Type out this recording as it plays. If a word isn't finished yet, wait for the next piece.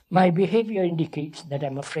My behavior indicates that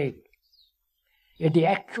I'm afraid. Yet the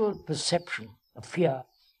actual perception of fear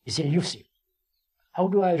is elusive. How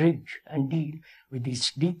do I reach and deal with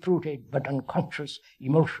this deep-rooted but unconscious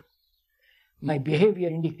emotion? My behavior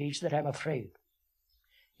indicates that I'm afraid.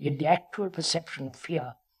 Yet the actual perception of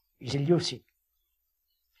fear is elusive.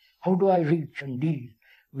 How do I reach and deal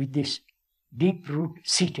with this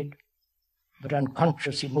deep-seated but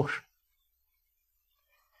unconscious emotion?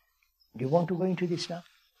 Do you want to go into this now?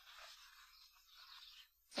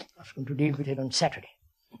 I was going to deal with it on Saturday.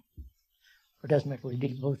 It doesn't matter, we'll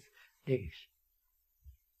deal both days.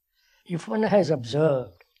 If one has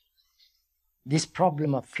observed this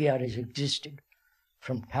problem of fear has existed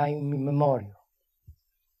from time immemorial,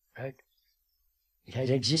 right? It has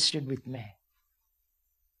existed with man.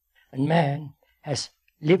 And man has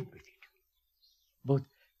lived with it, both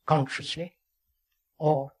consciously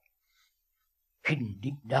or hidden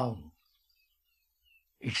deep down.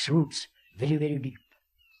 Its roots very, very deep.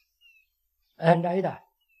 And either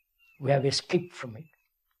we have escaped from it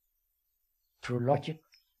through logic,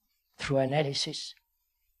 through analysis,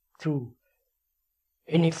 through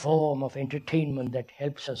any form of entertainment that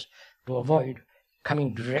helps us to avoid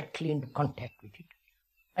coming directly into contact with it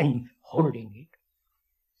and holding it,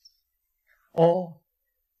 or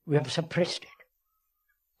we have suppressed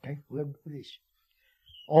it. Right? We have done this.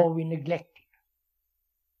 Or we neglect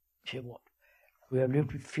it. Say what? We have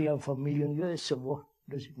lived with fear for a million years, so what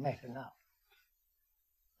does it matter now?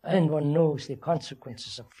 And one knows the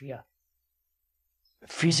consequences of fear.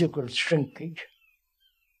 Physical shrinkage,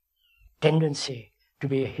 tendency to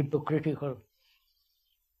be a hypocritical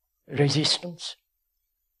resistance,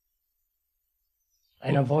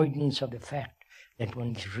 an avoidance of the fact that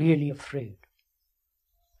one is really afraid.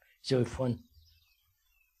 So if one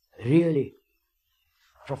really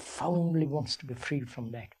profoundly wants to be freed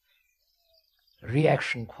from that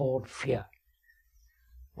reaction called fear,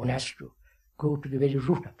 one has to go to the very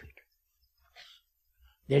root of it.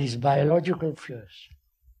 There is biological fears.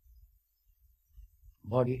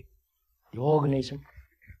 Body, the organism,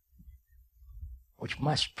 which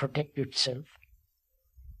must protect itself,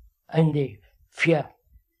 and the fear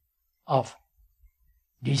of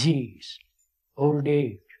disease, old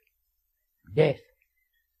age, death,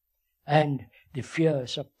 and the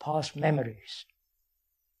fears of past memories.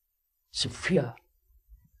 So fear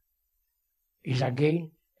is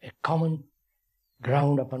again a common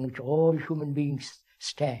ground upon which all human beings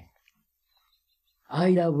stand.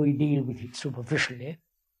 Either we deal with it superficially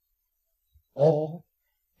or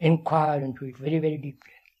inquire into it very, very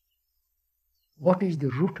deeply. What is the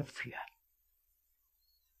root of fear?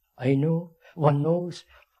 I know one knows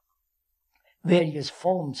various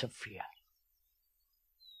forms of fear.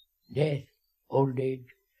 Death, old age,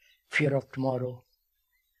 fear of tomorrow,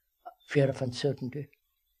 fear of uncertainty,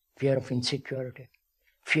 fear of insecurity,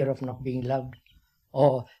 fear of not being loved,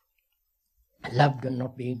 or loved and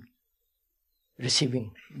not being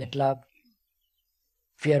receiving that love,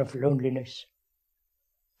 fear of loneliness,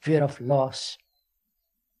 fear of loss,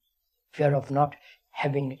 fear of not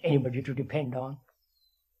having anybody to depend on,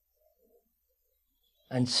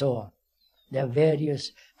 and so on. There are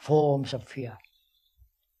various forms of fear.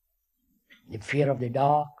 The fear of the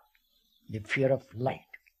dark, the fear of light.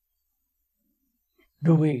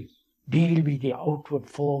 Do we deal with the outward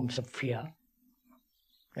forms of fear?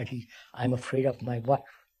 That is, I'm afraid of my wife,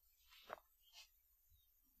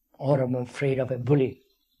 or I'm afraid of a bully.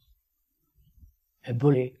 A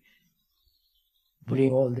bully,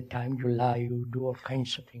 bullying all the time, you lie, you do all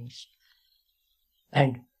kinds of things.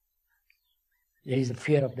 And there is the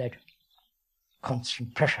fear of that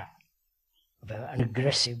constant pressure of an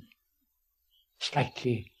aggressive,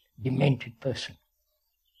 slightly demented person.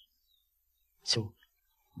 So,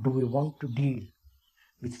 do we want to deal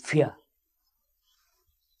with fear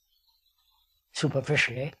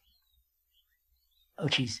superficially,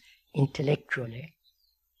 which is intellectually,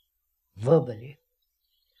 verbally,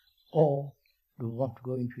 or do we want to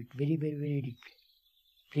go into it very, very, very deeply?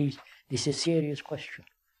 Please, this is a serious question,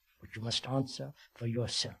 which you must answer for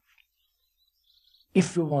yourself.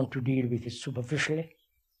 If you want to deal with it superficially,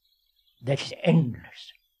 that is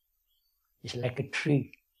endless. It's like a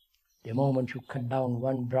tree. The moment you cut down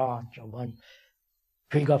one branch or one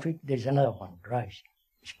twig of it, there's another one rising.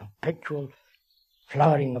 It's perpetual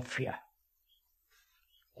flowering of fear.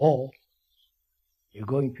 Or you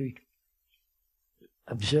go into it,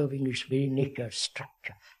 observing its very nature,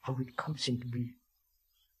 structure, how it comes into being.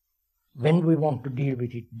 When we want to deal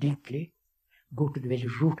with it deeply, go to the very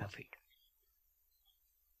root of it.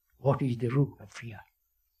 What is the root of fear?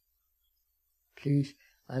 Please,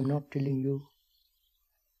 I'm not telling you,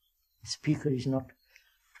 the speaker is not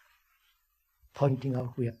pointing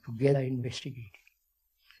out we have together investigated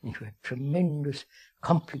into a tremendous,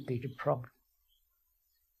 complicated problem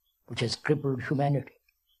which has crippled humanity.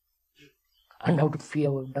 And out of fear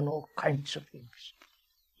we've done all kinds of things,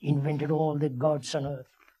 invented all the gods on earth.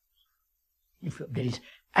 If there is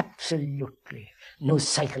absolutely no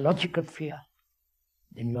psychological fear,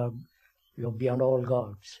 then you're beyond all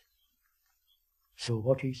gods. So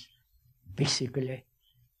what is basically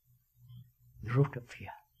the root of fear?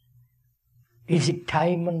 Is it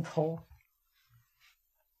time and thought?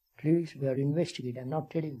 Please, we are investigating. I'm not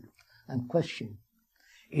telling you. I'm questioning.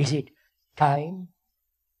 Is it time,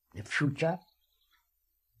 the future,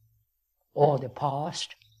 or the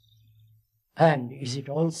past? And is it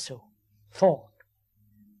also thought,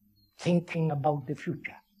 thinking about the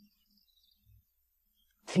future,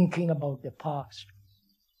 thinking about the past,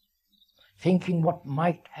 thinking what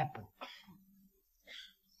might happen,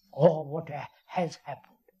 or what has happened?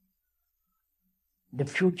 The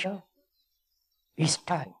future is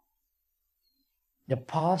time. The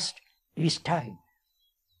past is time.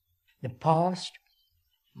 The past,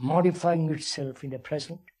 modifying itself in the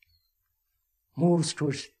present, moves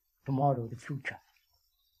towards tomorrow, the future.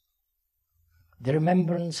 The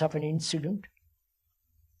remembrance of an incident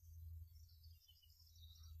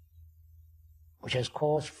which has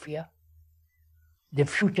caused fear, the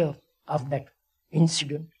future of that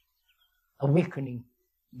incident awakening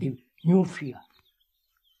the new fear.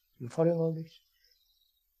 You following all this?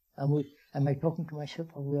 Am I talking to myself,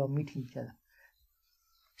 or we are meeting each other?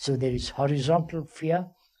 So there is horizontal fear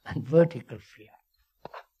and vertical fear.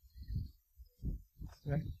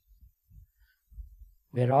 Right?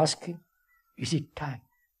 We are asking, is it time?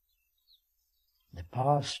 The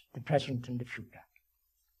past, the present, and the future.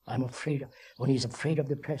 I'm afraid, one is afraid of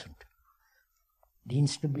the present, the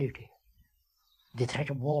instability, the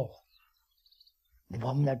threat of war, the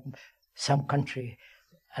bomb that some country,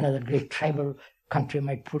 another great tribal country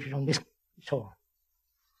might put it on this, so on.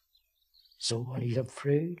 So one is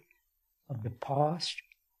afraid of the past,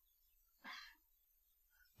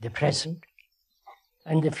 the present,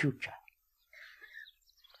 and the future.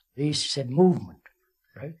 This is a movement,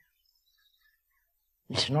 right?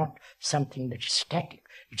 It's not something that is static,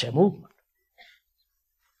 it's a movement.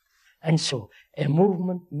 And so a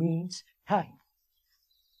movement means time.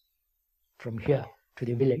 From here to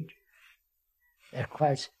the village, it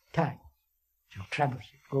requires time to traverse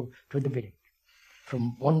it, go to the village.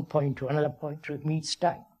 From one point to another point, it means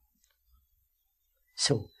time.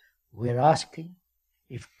 So we're asking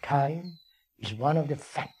if time is one of the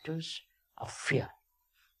factors of fear.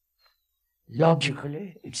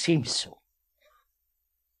 Logically, it seems so.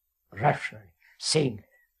 Rationally, sane.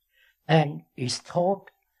 And is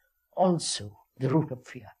thought also the root of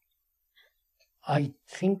fear? I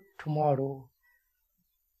think tomorrow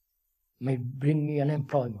may bring me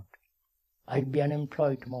unemployment. I'll be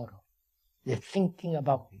unemployed tomorrow. They're thinking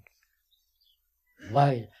about it.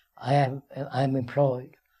 While I am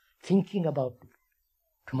employed, thinking about it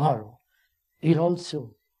tomorrow is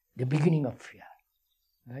also the beginning of fear.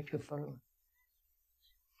 Right, you follow?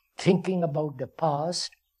 Thinking about the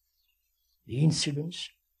past, the incidents,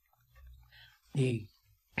 the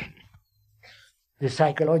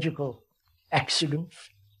psychological accidents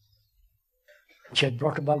which had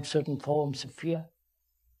brought about certain forms of fear.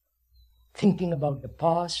 Thinking about the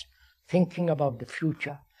past, thinking about the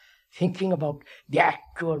future, thinking about the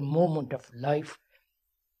actual moment of life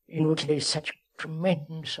in which there is such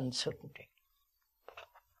tremendous uncertainty.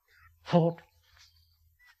 Thought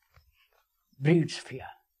breeds fear,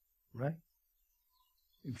 right?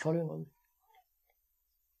 You following all?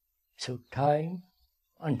 So time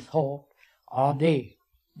and thought, are they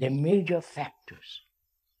the major factors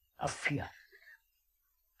of fear?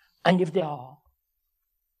 And if they are,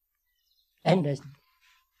 and as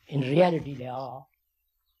in reality they are,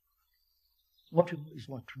 what is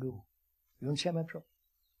one to do? You understand my problem?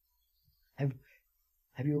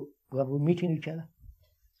 Are we meeting each other?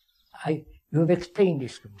 You have explained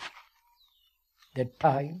this to me, that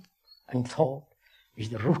time and thought is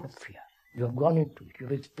the root of fear. You have gone into it, you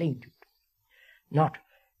have explained it. Not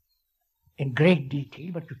in great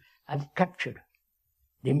detail, but I've captured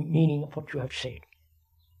the meaning of what you have said.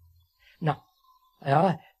 Now,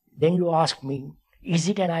 then you ask me, is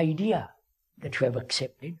it an idea that you have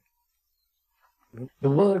accepted? The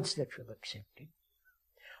words that you have accepted?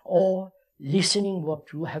 Or listening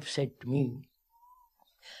what you have said to me,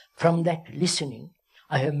 from that listening,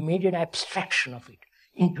 I have made an abstraction of it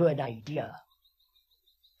into an idea.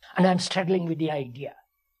 And I'm struggling with the idea.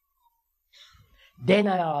 Then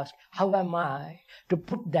I ask, how am I to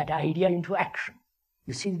put that idea into action?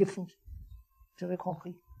 You see the difference? Vous avez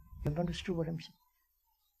compris? You have understood what I'm saying?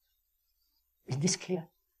 Is this clear?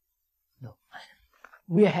 No.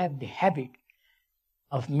 We have the habit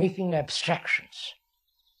of making abstractions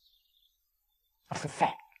of a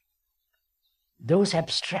fact. Those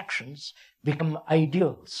abstractions become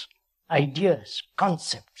ideals, ideas,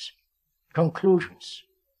 concepts, conclusions,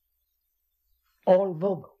 all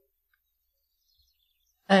verbal.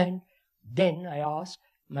 And then I ask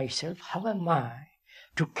myself, how am I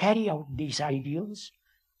to carry out these ideals,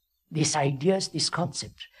 these ideas, these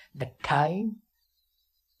concepts? That time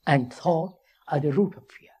and thought are the root of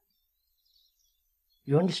fear.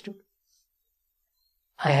 You understood?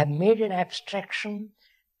 I have made an abstraction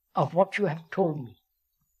of what you have told me.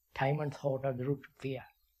 Time and thought are the root of fear.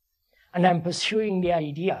 And I'm pursuing the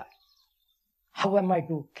idea. How am I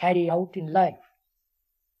to carry out in life?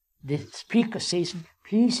 The speaker says,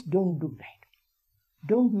 please don't do that.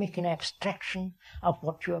 Don't make an abstraction of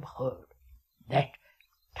what you have heard. That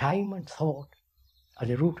time and thought are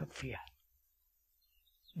the root of fear.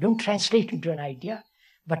 Don't translate it into an idea,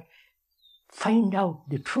 but find out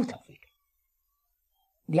the truth of it,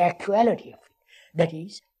 the actuality of it. That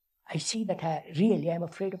is, I see that I am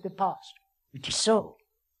afraid of the past, which is so.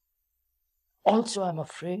 Also, I'm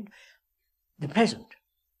afraid of the present,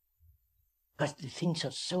 because the things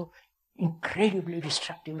are so incredibly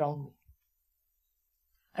destructive around me.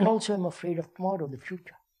 And also, I'm afraid of tomorrow, the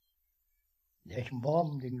future. The atom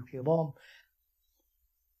bomb, the nuclear bomb,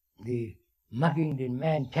 the mugging, the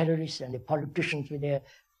man terrorists, and the politicians with their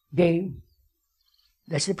game.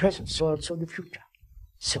 That's the present, so also the future.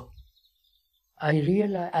 So, I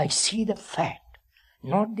realize, I see the fact,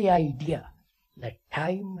 not the idea, that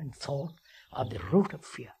time and thought are the root of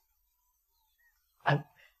fear.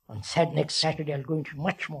 Next Saturday I'll go into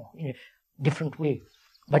much more in a different way.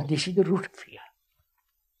 But this is the root of fear.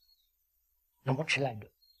 Now what shall I do?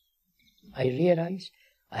 I realize,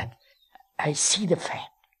 I see the fact.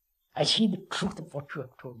 I see the truth of what you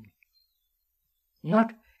have told me.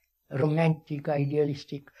 Not romantic,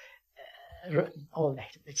 idealistic, all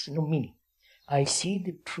that. That's no meaning. I see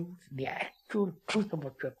the truth, the actual truth of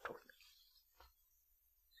what you have told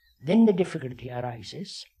me. Then the difficulty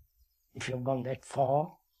arises, if you have gone that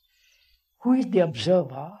far, who is the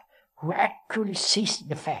observer who actually sees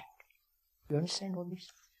the fact? You understand all this?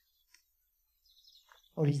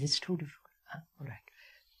 Or is this too difficult? All right.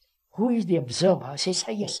 Who is the observer? Says,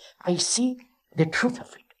 yes, I see the truth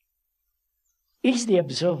of it. Is the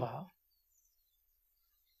observer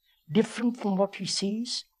different from what he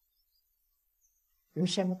sees? You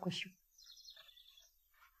understand my question?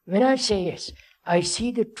 When I say yes, I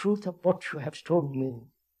see the truth of what you have told me,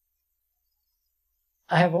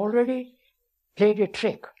 I have already played a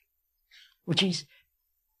trick, which is,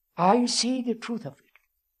 I see the truth of it.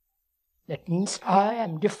 That means I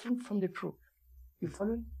am different from the truth. You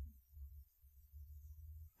following?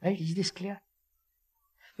 Right? Is this clear?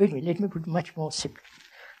 Wait a minute, let me put it much more simply.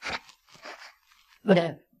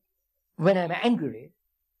 When I'm angry,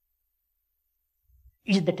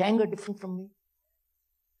 is that anger different from me?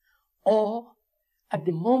 Or at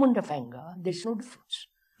the moment of anger, there's no difference.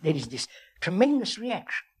 There is this tremendous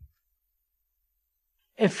reaction.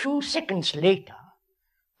 A few seconds later,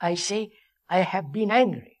 I say, I have been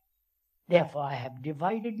angry. Therefore, I have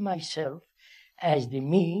divided myself as the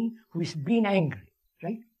me who is being angry.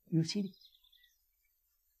 Right? You see?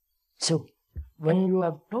 So, when you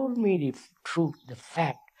have told me the truth, the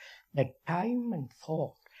fact that time and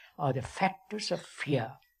thought are the factors of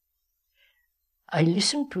fear, I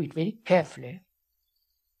listen to it very carefully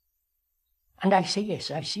and I say,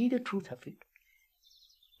 yes, I see the truth of it.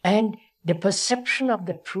 And the perception of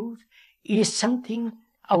the truth is something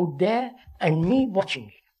out there and me watching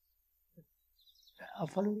it. I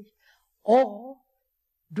follow this? Or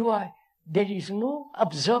there is no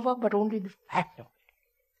observer but only the fact of it.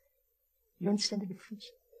 You understand the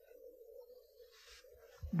difference?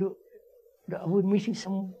 We're meeting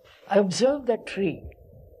someone. I observe that tree.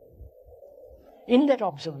 In that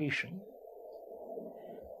observation,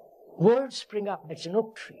 words spring up. That's an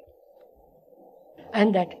oak tree.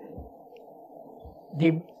 And that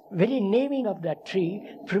the very naming of that tree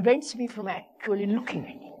prevents me from actually looking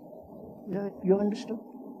at it. You understood?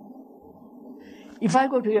 If I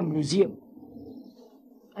go to a museum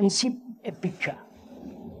and see a picture,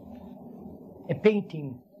 a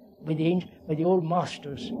painting by the old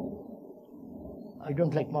masters, I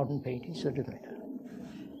don't like modern paintings, so it doesn't matter.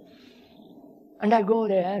 And I go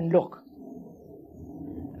there and look.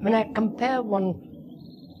 When I compare one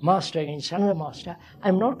master against another master,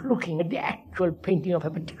 I'm not looking at the actual painting of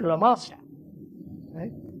a particular master.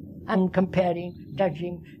 Right? I'm comparing,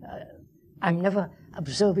 judging, I'm never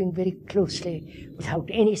observing very closely without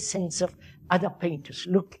any sense of other painters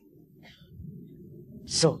looking.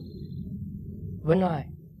 So, when I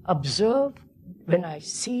observe, when I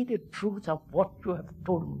see the truth of what you have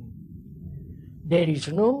told me, there is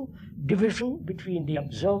no division between the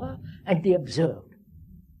observer and the observed.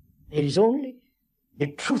 There is only the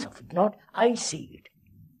truth of it, not I see it.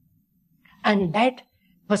 And that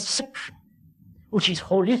perception, which is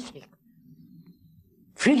holistic,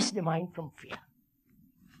 frees the mind from fear.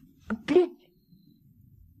 Completely.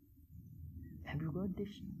 Have you got this?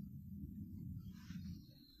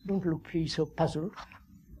 Don't look, please, so puzzled.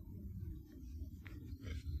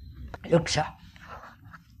 Look, sir.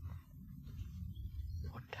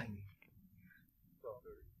 What time is it?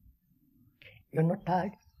 Okay. You're not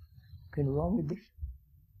tired? Can you go on with this?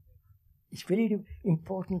 It's very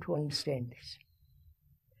important to understand this.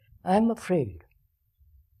 I'm afraid.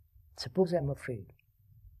 Suppose I'm afraid,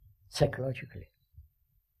 psychologically.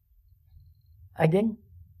 I then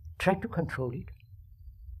try to control it.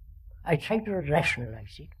 I try to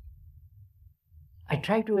rationalize it. I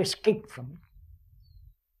try to escape from it.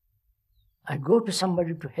 I go to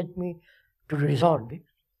somebody to help me to resolve it.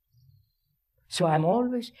 So I'm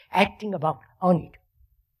always acting on it.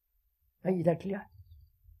 Is that clear?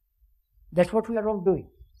 That's what we are all doing.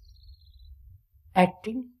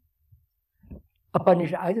 Acting upon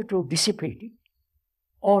it either to dissipate it,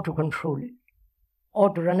 or to control it, or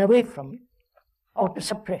to run away from it, or to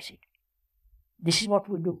suppress it. This is what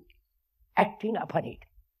we do, acting upon it.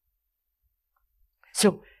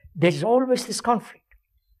 So there's always this conflict,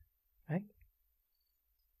 right?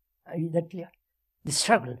 Is that clear? The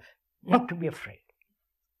struggle not to be afraid,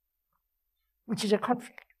 which is a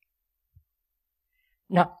conflict.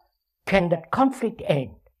 Now, can that conflict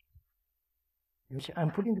end? You see,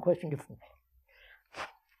 I'm putting the question differently.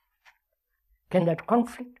 Can that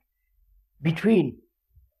conflict between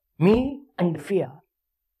me and the fear,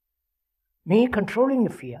 me controlling the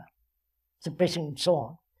fear, suppressing and so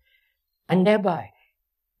on, and thereby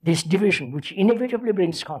this division which inevitably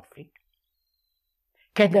brings conflict,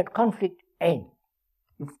 can that conflict end?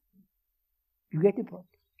 You get the point?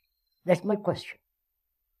 That's my question.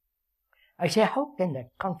 I say, how can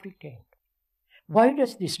that conflict end? Why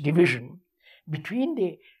does this division between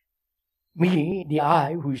me, the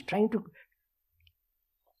I, who is trying to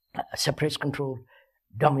suppress, control,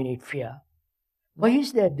 dominate fear, why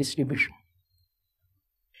is there this division?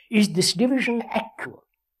 Is this division actual?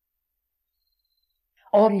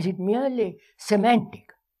 Or is it merely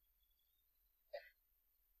semantic,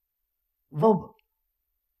 verbal?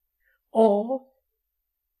 Or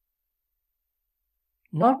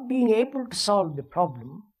not being able to solve the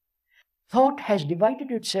problem, thought has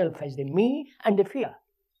divided itself as the me and the fear.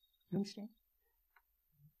 You understand?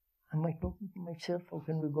 Am I talking to myself, or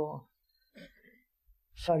can we go on?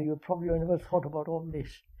 Sorry, you probably never thought about all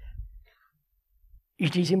this.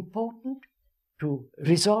 It is important to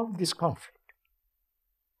resolve this conflict,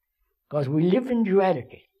 because we live in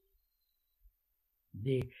duality.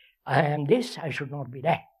 I am this, I should not be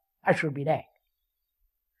that. I should be that.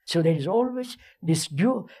 So there is always this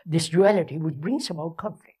duality which brings about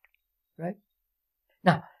conflict, right?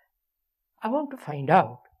 Now, I want to find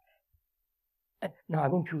out, I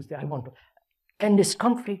won't choose that, can this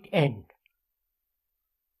conflict end?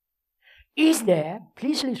 Is there,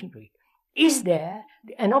 please listen to it, is there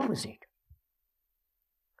an opposite?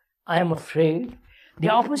 I am afraid. The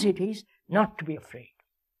opposite is not to be afraid,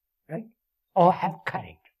 right? Or have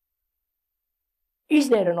courage. Is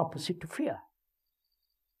there an opposite to fear?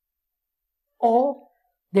 Or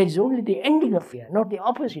there is only the ending of fear, not the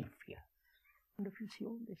opposite of fear. And if you see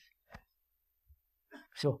all this.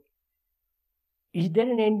 So, is there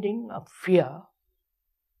an ending of fear?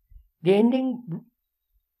 The ending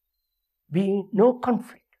being no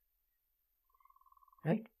conflict,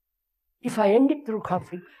 right? If I end it through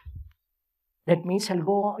conflict, that means I'll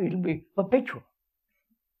go on, it'll be perpetual.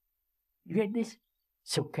 You get this?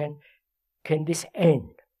 So can this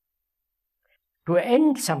end? To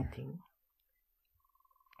end something,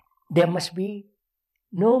 there must be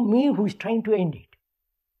no me who is trying to end it.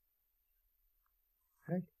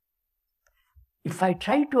 Right? If I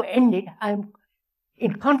try to end it, I'm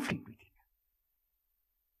in conflict with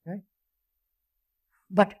it. Right?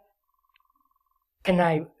 But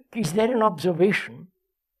is there an observation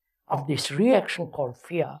of this reaction called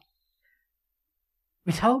fear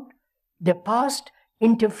without the past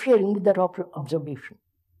interfering with that observation?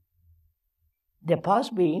 The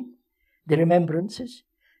past being the remembrances,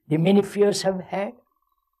 the many fears I've had.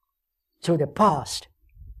 So the past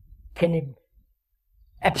can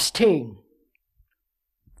abstain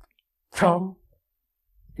from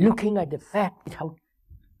looking at the fact without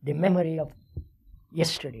the memory of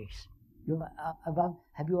yesterdays. You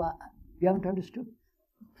haven't understood?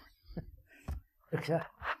 Look, sir.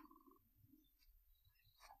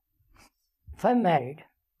 If I'm married,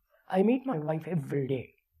 I meet my wife every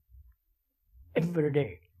day. Every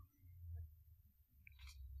day.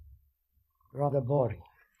 Rather boring.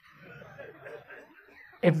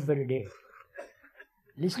 Every day.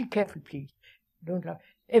 Listen carefully, please. Don't laugh.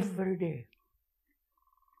 Every day.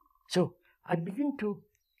 So I begin to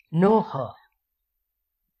know her.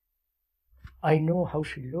 I know how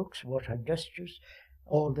she looks, what her gestures,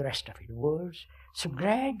 all the rest of it, words. So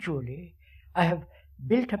gradually, I have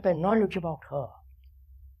built up a knowledge about her.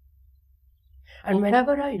 And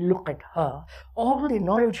whenever I look at her, all the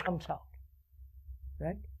knowledge comes out.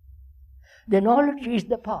 Right? The knowledge is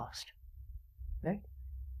the past. Right?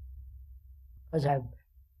 As I've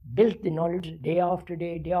built the knowledge day after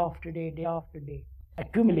day, day after day, day after day,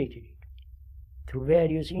 accumulated it through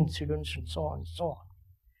various incidents and so on and so on.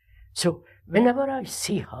 So whenever I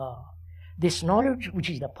see her, this knowledge which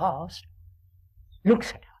is the past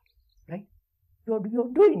looks at her, right? You're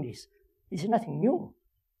doing this. This is nothing new.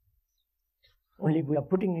 Only we are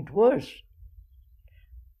putting it worse.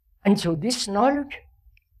 And so this knowledge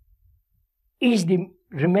is the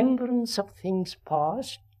remembrance of things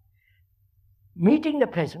past, meeting the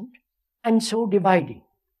present, and so dividing,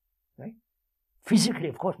 right? Physically,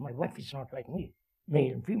 of course, my wife is not like me,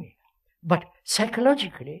 male and female. But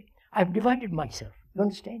psychologically, I've divided myself. You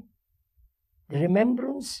understand? The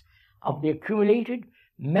remembrance of the accumulated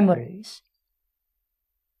memories,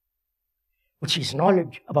 which is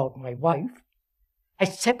knowledge about my wife,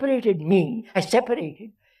 has separated me, as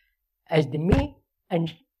the me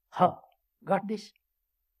and her. Got this?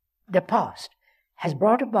 The past has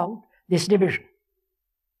brought about this division.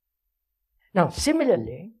 Now,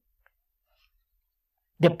 similarly,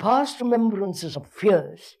 the past remembrances of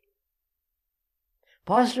fears,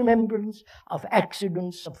 past remembrance of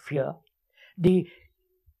accidents of fear, the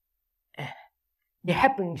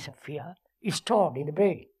happenings of fear is stored in the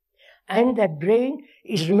brain. And that brain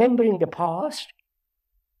is remembering the past.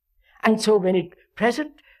 And so when it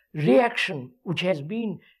present reaction which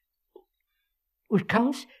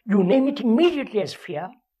comes, you name it immediately as fear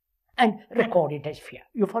and record it as fear.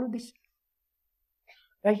 You follow this?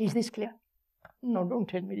 Right? Is this clear? No, don't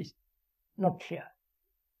tell me this. Not clear.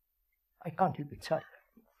 I can't help it, sorry.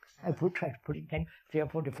 I try to put it in 3 or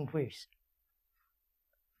 4 different ways.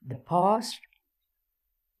 The past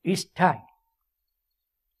is time.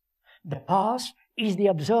 The past is the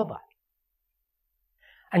observer.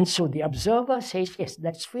 And so the observer says, yes,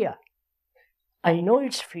 that's fear. I know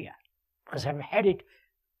it's fear because I've had it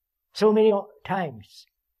so many times.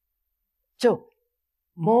 So,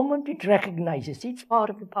 moment it recognizes it's part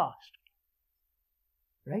of the past,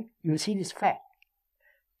 right? You see this fact.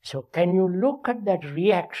 So can you look at that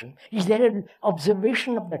reaction? Is there an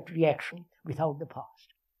observation of that reaction without the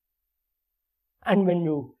past? And when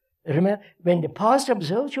you remember, when the past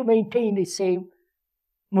observes, you maintain the same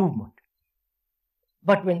movement.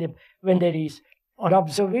 But when there is an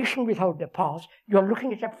observation without the past, you are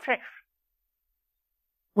looking at it fresh.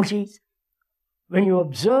 Which is, when you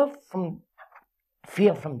observe from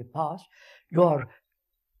fear from the past, you are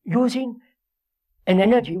using an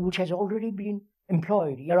energy which has already been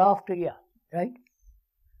employed year after year, right?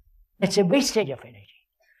 That's a wastage of energy.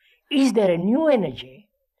 Is there a new energy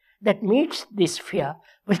that meets this fear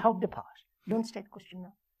without the past? You understand the question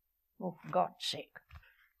now? Oh, for God's sake.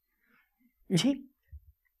 You see,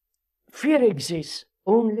 fear exists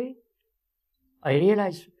only, I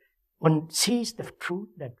realize, one sees the truth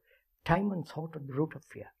that time and thought are the root of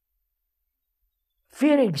fear.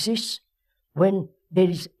 Fear exists when there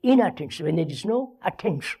is inattention, when there is no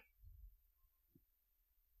attention.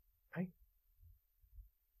 Right?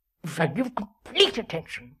 If I give complete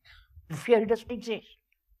attention, the fear doesn't exist.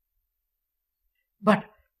 But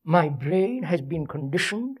my brain has been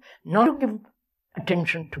conditioned not to give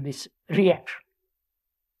attention to this reaction.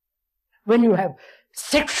 When you have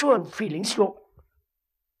sexual feelings,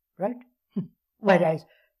 right? Whereas,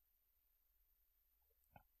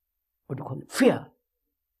 what do you call it? Fear,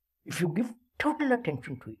 if you give total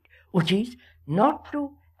attention to it, which is not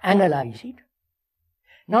to analyze it,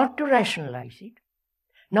 not to rationalize it,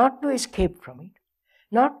 not to escape from it,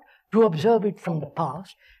 not to observe it from the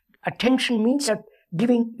past, attention means that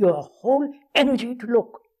giving your whole energy to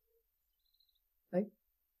look. Right?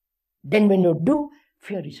 Then when you do,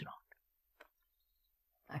 fear is not.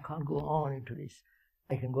 I can't go on into this.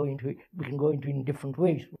 I can go into it. We can go into it in different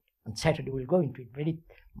ways. On Saturday we'll go into it very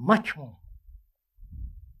much more.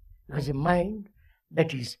 Because the mind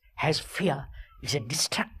that has fear is a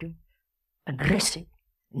destructive, aggressive,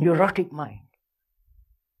 neurotic mind.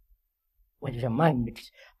 When it's a mind that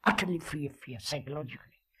is utterly free of fear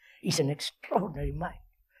psychologically, it's an extraordinary mind.